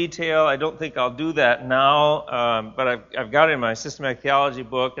some detail. I don't think I'll do that now, but I've got it in my systematic theology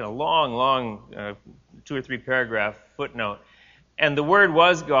book in a long 2 or 3 paragraph footnote. And the word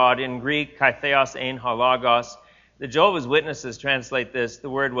was God in Greek, kaitheos ein halagos. The Jehovah's Witnesses translate this. The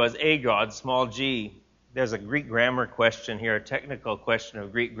word was a God, small g. There's a Greek grammar question here, a technical question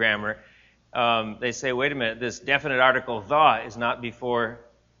of Greek grammar. They say, wait a minute, this definite article the is not before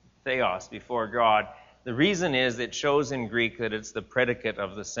theos, before God. The reason is it shows in Greek that it's the predicate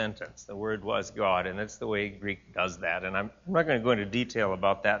of the sentence. The word was God, and that's the way Greek does that. And I'm not going to go into detail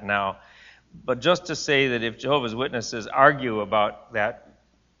about that now. But just to say that if Jehovah's Witnesses argue about that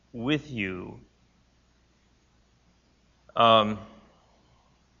with you,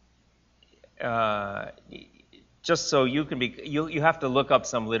 just so you can be, you have to look up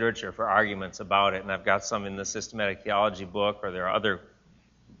some literature for arguments about it, and I've got some in the systematic theology book, or there are other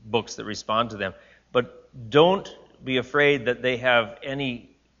books that respond to them. But don't be afraid that they have any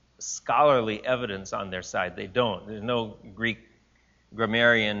scholarly evidence on their side. They don't. There's no Greek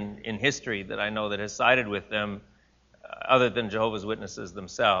grammarian in history that I know that has sided with them other than Jehovah's Witnesses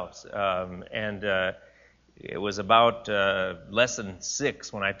themselves. It was about lesson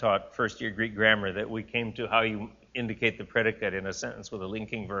 6 when I taught first-year Greek grammar that we came to how you indicate the predicate in a sentence with a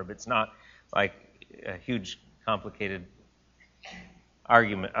linking verb. It's not like a huge, complicated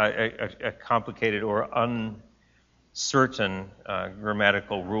argument, a complicated or uncertain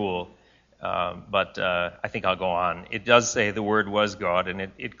grammatical rule. But I think I'll go on. It does say the word was God, and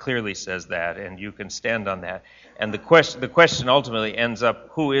it clearly says that, and you can stand on that. And the question ultimately ends up,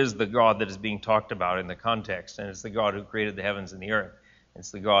 who is the God that is being talked about in the context? And it's the God who created the heavens and the earth.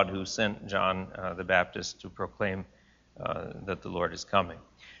 It's the God who sent John the Baptist to proclaim that the Lord is coming.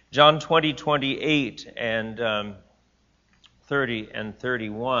 John 20:28 and 30 and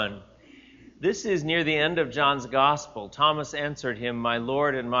 31. This is near the end of John's Gospel. Thomas answered him, "My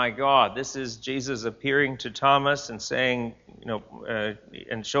Lord and my God." This is Jesus appearing to Thomas and saying,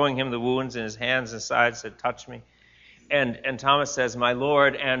 and showing him the wounds in his hands and sides, said, "Touch me." And Thomas says, "My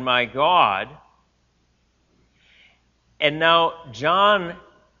Lord and my God." And now John,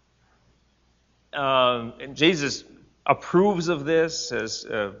 and Jesus approves of this, says,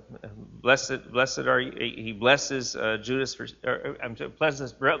 blessed are you. He blesses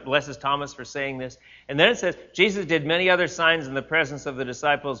blesses Thomas for saying this. And then it says, Jesus did many other signs in the presence of the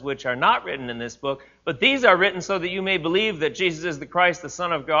disciples which are not written in this book, but these are written so that you may believe that Jesus is the Christ, the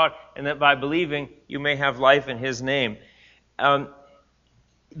Son of God, and that by believing you may have life in his name.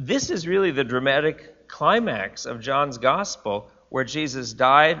 This is really the dramatic climax of John's Gospel, where Jesus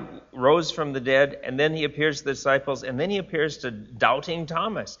died, rose from the dead, and then he appears to the disciples, and then he appears to doubting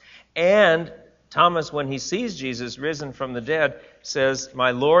Thomas. And Thomas, when he sees Jesus risen from the dead, says,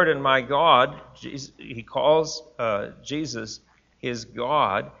 "My Lord and my God." He calls Jesus his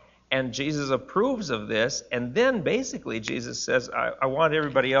God, and Jesus approves of this. And then basically Jesus says, I want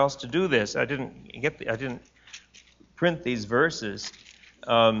everybody else to do this. I didn't print these verses.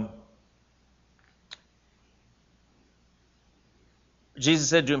 Jesus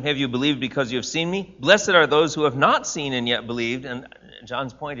said to him, "Have you believed because you have seen me? Blessed are those who have not seen and yet believed." And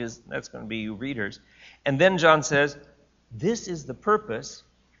John's point is, that's going to be you readers. And then John says, "This is the purpose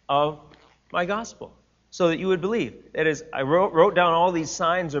of my gospel, so that you would believe." That is, I wrote down all these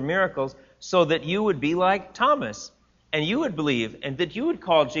signs or miracles so that you would be like Thomas, and you would believe, and that you would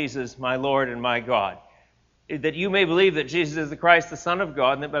call Jesus my Lord and my God. That you may believe that Jesus is the Christ, the Son of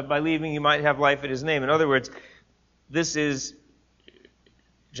God, and that by believing you might have life in his name. In other words, this is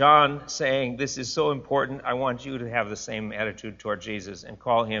John saying, this is so important, I want you to have the same attitude toward Jesus and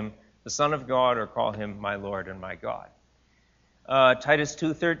call him the Son of God or call him my Lord and my God. Titus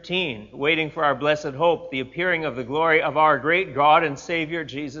 2:13, waiting for our blessed hope, the appearing of the glory of our great God and Savior,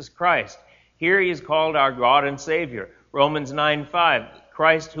 Jesus Christ. Here he is called our God and Savior. Romans 9:5,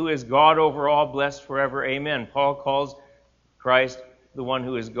 Christ who is God over all, blessed forever, amen. Paul calls Christ the one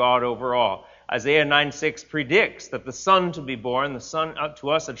who is God over all. Isaiah 9:6 predicts that the Son to be born, to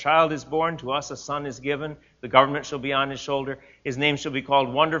us a child is born, to us a son is given, the government shall be on his shoulder, his name shall be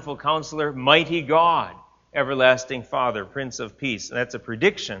called Wonderful Counselor, Mighty God, Everlasting Father, Prince of Peace. And that's a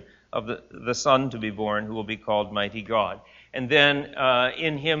prediction of the Son to be born, who will be called Mighty God. And then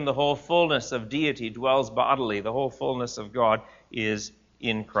in him the whole fullness of deity dwells bodily. The whole fullness of God is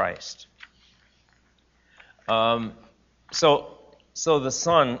in Christ. So the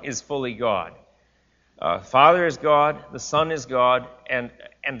Son is fully God. Father is God, the Son is God, and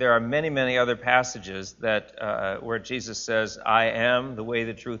there are many, many other passages that where Jesus says, "I am the way,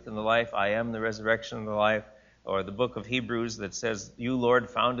 the truth, and the life. I am the resurrection and the life." Or the book of Hebrews that says, "You, Lord,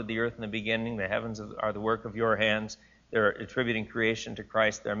 founded the earth in the beginning. The heavens are the work of your hands." they're attributing creation to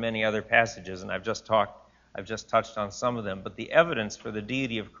Christ. There are many other passages, and I've just touched on some of them. But the evidence for the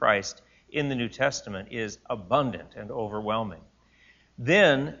deity of Christ in the New Testament is abundant and overwhelming.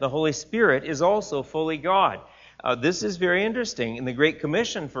 Then the Holy Spirit is also fully God. This is very interesting. In the Great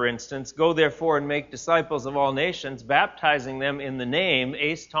Commission, for instance, go therefore and make disciples of all nations, baptizing them in the name.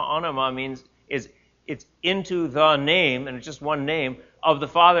 Eis ta onoma means it's into the name, and it's just one name, of the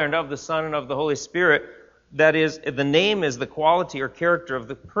Father and of the Son and of the Holy Spirit. That is, the name is the quality or character of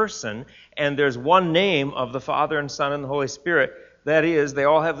the person, and there's one name of the Father and Son and the Holy Spirit. That is, they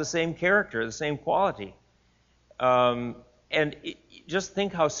all have the same character, the same quality. Just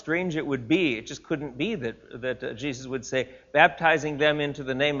think how strange it would be. It just couldn't be that Jesus would say, baptizing them into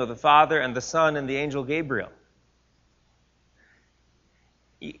the name of the Father and the Son and the angel Gabriel.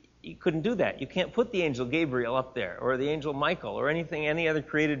 You couldn't do that. You can't put the angel Gabriel up there, or the angel Michael, or any other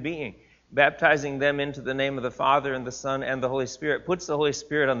created being. Baptizing them into the name of the Father and the Son and the Holy Spirit puts the Holy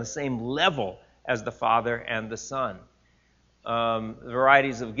Spirit on the same level as the Father and the Son.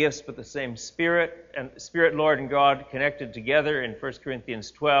 Varieties of gifts, but the same Spirit, and Spirit, Lord, and God connected together in 1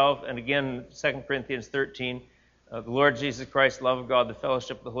 Corinthians 12, and again 2 Corinthians 13. The Lord Jesus Christ, love of God, the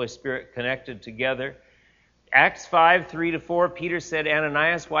fellowship of the Holy Spirit connected together. Acts 5, 3-4, Peter said,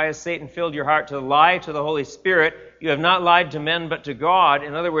 Ananias, why has Satan filled your heart to lie to the Holy Spirit? You have not lied to men, but to God.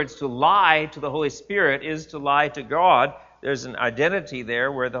 In other words, to lie to the Holy Spirit is to lie to God. There's an identity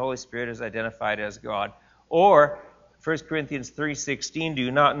there where the Holy Spirit is identified as God. Or 1 Corinthians 3:16, do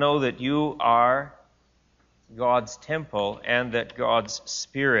you not know that you are God's temple and that God's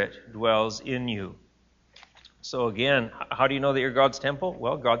Spirit dwells in you? So again, how do you know that you're God's temple?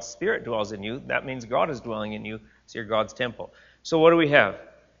 Well, God's Spirit dwells in you. That means God is dwelling in you, so you're God's temple. So what do we have?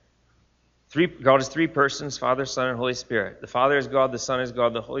 God is three persons, Father, Son, and Holy Spirit. The Father is God, the Son is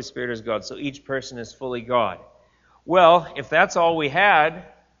God, the Holy Spirit is God. So each person is fully God. Well, if that's all we had,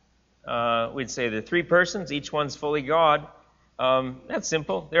 we'd say there are three persons, each one's fully God. That's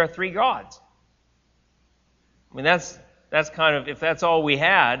simple. There are three gods. I mean, that's kind of, if that's all we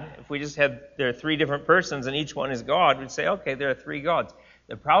had, if we just had, there are three different persons and each one is God, we'd say, okay, there are three gods.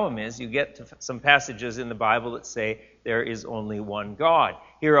 The problem is you get to some passages in the Bible that say there is only one God.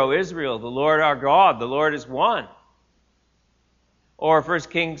 Hear, O Israel, the Lord our God, the Lord is one. Or 1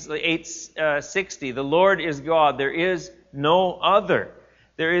 Kings 8:60, the Lord is God, there is no other.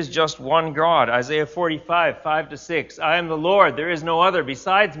 There is just one God. Isaiah 45, 5-6, I am the Lord, there is no other.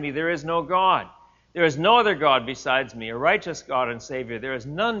 Besides me, there is no God. There is no other God besides me, a righteous God and Savior. There is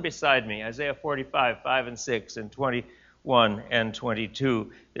none beside me. Isaiah 45, 5 and 6, and 21 and 22.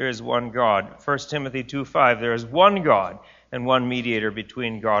 There is one God. 1 Timothy 2:5, there is one God and one mediator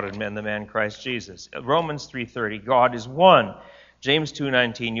between God and men, the man Christ Jesus. Romans 3:30, God is one. James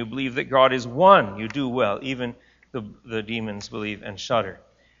 2:19, you believe that God is one. You do well. Even the demons believe and shudder.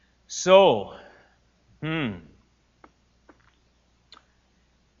 So,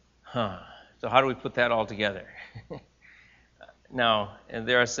 So how do we put that all together? Now, and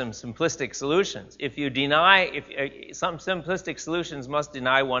there are some simplistic solutions. If you deny, some simplistic solutions must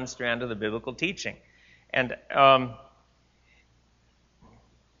deny one strand of the biblical teaching. And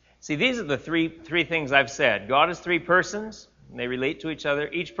see, these are the three things I've said. God is three persons, and they relate to each other.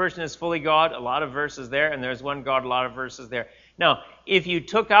 Each person is fully God, a lot of verses there, and there's one God, a lot of verses there. Now, if you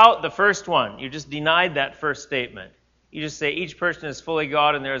took out the first one, you just denied that first statement, you just say each person is fully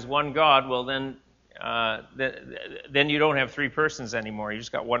God and there is one God, well then you don't have three persons anymore. You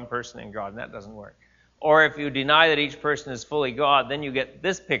just got one person in God, and that doesn't work. Or if you deny that each person is fully God, then you get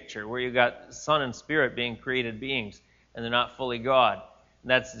this picture where you got Son and Spirit being created beings, and they're not fully God. And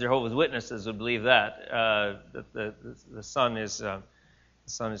that's Jehovah's Witnesses would believe that the Son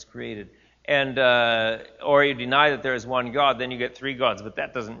is created. And or you deny that there is one God, then you get three gods. But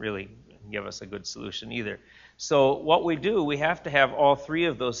that doesn't really give us a good solution either. So what we do, we have to have all three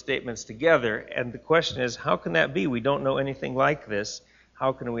of those statements together. And the question is, how can that be? We don't know anything like this.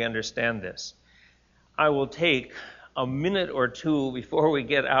 How can we understand this? I will take a minute or two before we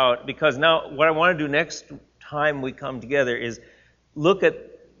get out, because now what I want to do next time we come together is look at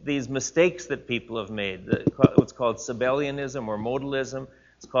these mistakes that people have made, what's called Sabellianism or modalism.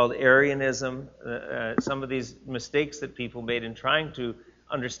 It's called Arianism. Some of these mistakes that people made in trying to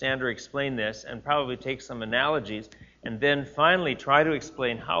understand or explain this, and probably take some analogies, and then finally try to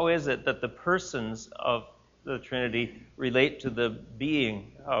explain how is it that the persons of the Trinity relate to the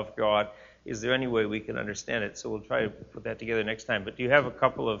being of God. Is there any way we can understand it? So we'll try to put that together next time. But do you have a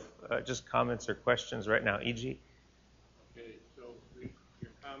couple of just comments or questions right now? E.G.? Okay, so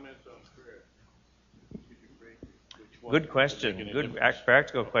your comments on prayer. Good question. Good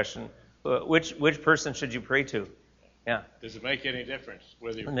practical question. Which person should you pray to? Yeah. Does it make any difference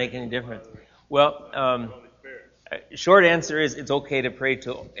whether you Doesn't make pray any to the difference. Father Well, or the Holy Spirit? short answer is it's okay to pray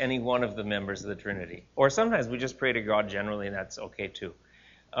to any one of the members of the Trinity. Or sometimes we just pray to God generally, and that's okay too.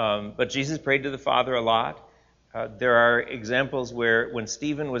 But Jesus prayed to the Father a lot. There are examples where when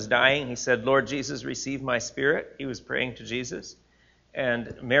Stephen was dying, he said, Lord Jesus, receive my spirit. He was praying to Jesus.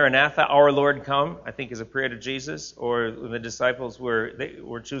 And Maranatha, our Lord come, I think is a prayer to Jesus. Or when the disciples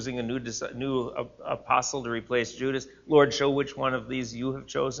were choosing a new apostle to replace Judas, Lord, show which one of these you have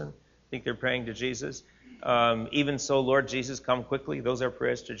chosen. I think they're praying to Jesus. Even so, Lord Jesus, come quickly. Those are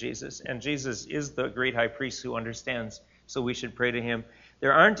prayers to Jesus. And Jesus is the great high priest who understands, so we should pray to him.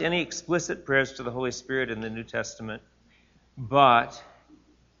 There aren't any explicit prayers to the Holy Spirit in the New Testament, but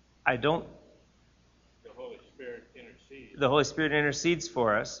the Holy Spirit intercedes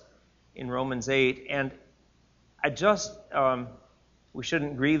for us in Romans 8, and we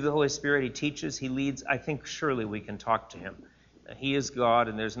shouldn't grieve the Holy Spirit. He teaches, he leads. I think surely we can talk to him. He is God,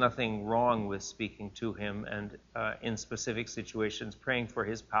 and there's nothing wrong with speaking to him and in specific situations, praying for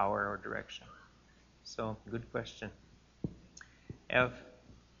his power or direction. So, good question. Ev?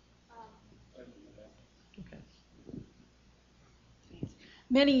 Okay.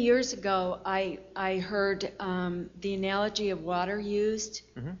 Many years ago, I heard the analogy of water used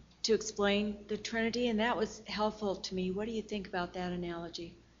to explain the Trinity, and that was helpful to me. What do you think about that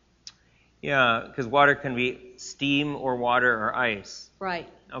analogy? Yeah, because water can be steam or water or ice. Right.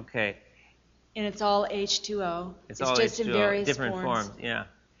 Okay. And it's all H2O. It's all just H2O, in various different forms. forms. Yeah.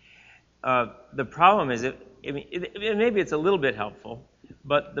 The problem is, maybe it's a little bit helpful,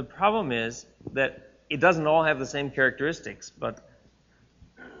 but the problem is that it doesn't all have the same characteristics, but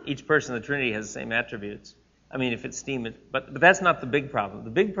each person in the Trinity has the same attributes. I mean, if it's steam, but that's not the big problem.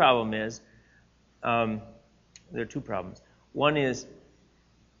 The big problem is, there are two problems. One is,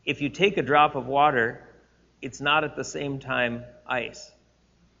 if you take a drop of water, it's not at the same time ice.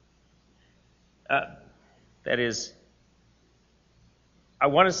 That is, I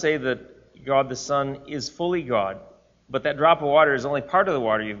want to say that God the Son is fully God, but that drop of water is only part of the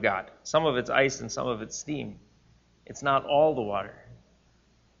water you've got. Some of it's ice and some of it's steam. It's not all the water.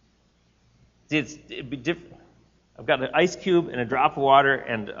 It'd be different. I've got an ice cube and a drop of water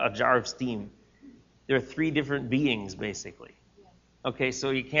and a jar of steam. There are three different beings, basically. Okay, so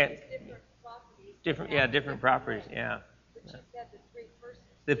you can't... Different properties, yeah. But you said the three persons.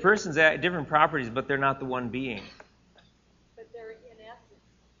 The persons have different properties, but they're not the one being. But they're in essence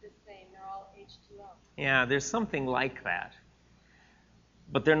the same. They're all H2O. Yeah, there's something like that.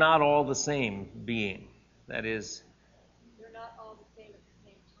 But they're not all the same being. That is... They're not all the same at the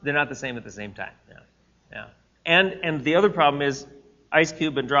same time. They're not the same at the same time, yeah. And the other problem is ice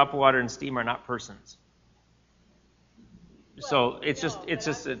cube and drop of water and steam are not persons. So it's just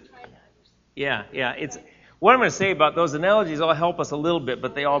yeah. It's what I'm going to say about those analogies all help us a little bit,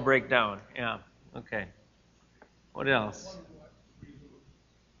 but they all break down. Yeah. Okay. What else?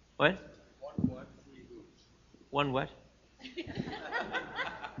 What? One what?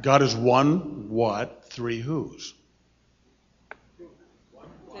 God is one what, three who's.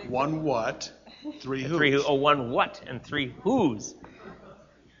 One what, three who's. Three who? Oh, one what and three who's.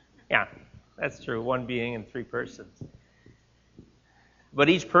 Yeah, that's true. One being and three persons. But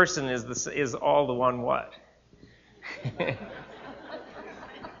each person is all the one what?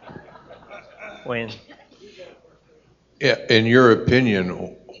 Wayne? Yeah, in your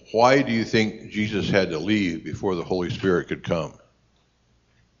opinion, why do you think Jesus had to leave before the Holy Spirit could come?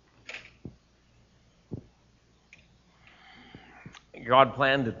 God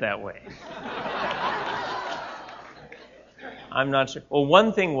planned it that way. I'm not sure. Well,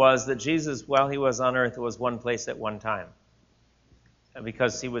 one thing was that Jesus, while he was on earth, was one place at one time.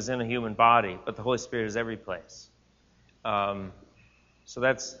 Because he was in a human body, but the Holy Spirit is every place. So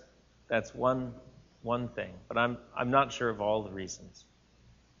that's one thing. But I'm not sure of all the reasons.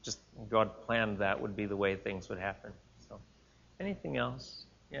 Just God planned that would be the way things would happen. So, anything else?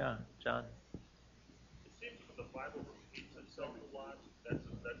 Yeah, John. It seems that the Bible repeats itself a lot.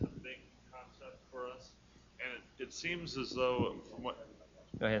 That's a big concept for us, and it seems as though from what.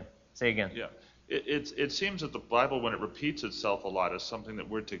 Go ahead. Say again. Yeah. It seems that the Bible, when it repeats itself a lot, is something that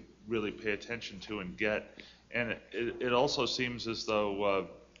we're to really pay attention to and get. And it also seems as though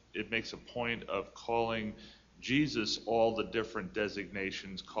it makes a point of calling Jesus all the different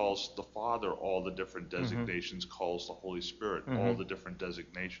designations, calls the Father all the different designations, calls the Holy Spirit all the different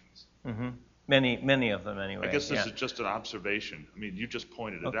designations. Many of them anyway. I guess this is just an observation. I mean, you just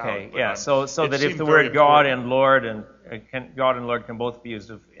pointed it out. Okay, but yeah. So it that if seemed the very word God important. and Lord and God and Lord can both be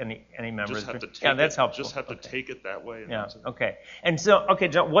used of any member. Just have to take that's it, helpful. Just have to take it that way. And Yeah. that's it. Okay. And so,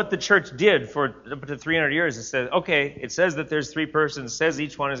 John, what the church did for up to 300 years is said, okay, it says that there's three persons, it says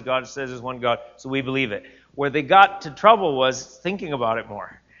each one is God, it says there's one God, so we believe it. Where they got to trouble was thinking about it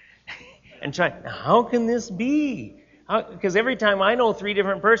more and trying. How can this be? Because every time I know three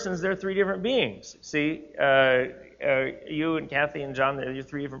different persons, they're three different beings. See, you and Kathy and John, you're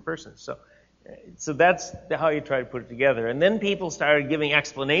three different persons. So that's how you try to put it together. And then people started giving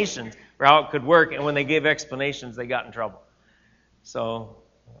explanations for how it could work, and when they gave explanations, they got in trouble. So,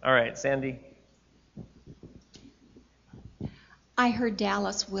 all right, Sandy. I heard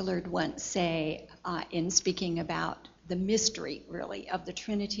Dallas Willard once say, in speaking about the mystery, really, of the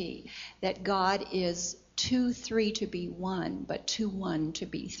Trinity, that God is 2-3 to be one, but 2-1 to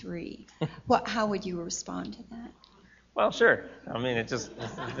be three. How would you respond to that? Well, sure. I mean, it just,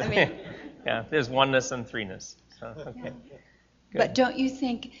 yeah, there's oneness and threeness. So, okay. Yeah. Good. But don't you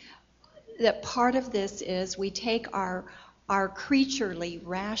think that part of this is we take our creaturely,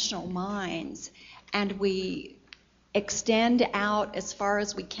 rational minds and we extend out as far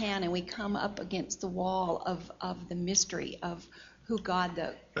as we can, and we come up against the wall of the mystery of who God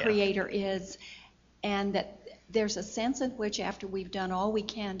the Creator is, and that there's a sense in which after we've done all we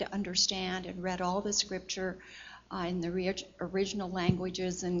can to understand and read all the Scripture in the original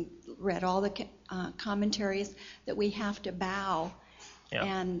languages and read all the commentaries, that we have to bow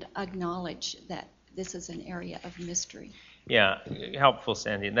and acknowledge that this is an area of mystery. Yeah, helpful,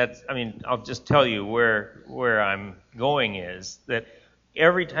 Sandy. And I'll just tell you where I'm going is that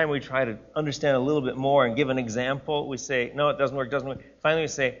every time we try to understand a little bit more and give an example, we say, no, it doesn't work. Finally we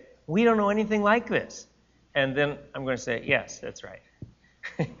say, we don't know anything like this. And then I'm going to say, yes, that's right.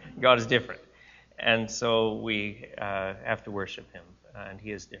 God is different. And so we have to worship him, and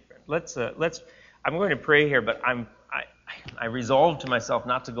he is different. I'm going to pray here, but I resolved to myself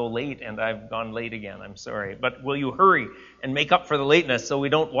not to go late, and I've gone late again. I'm sorry. But will you hurry and make up for the lateness so we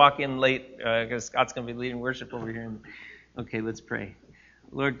don't walk in late, because Scott's going to be leading worship over here. Okay, let's pray.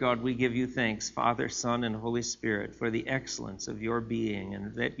 Lord God, we give you thanks, Father, Son, and Holy Spirit, for the excellence of your being,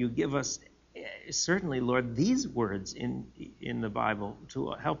 and that you give us, certainly, Lord, these words in the Bible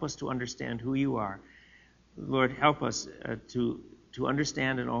to help us to understand who you are. Lord, help us to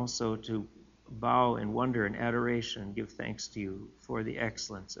understand and also to bow in wonder and adoration and give thanks to you for the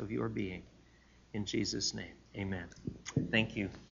excellence of your being. In Jesus' name, amen. Thank you.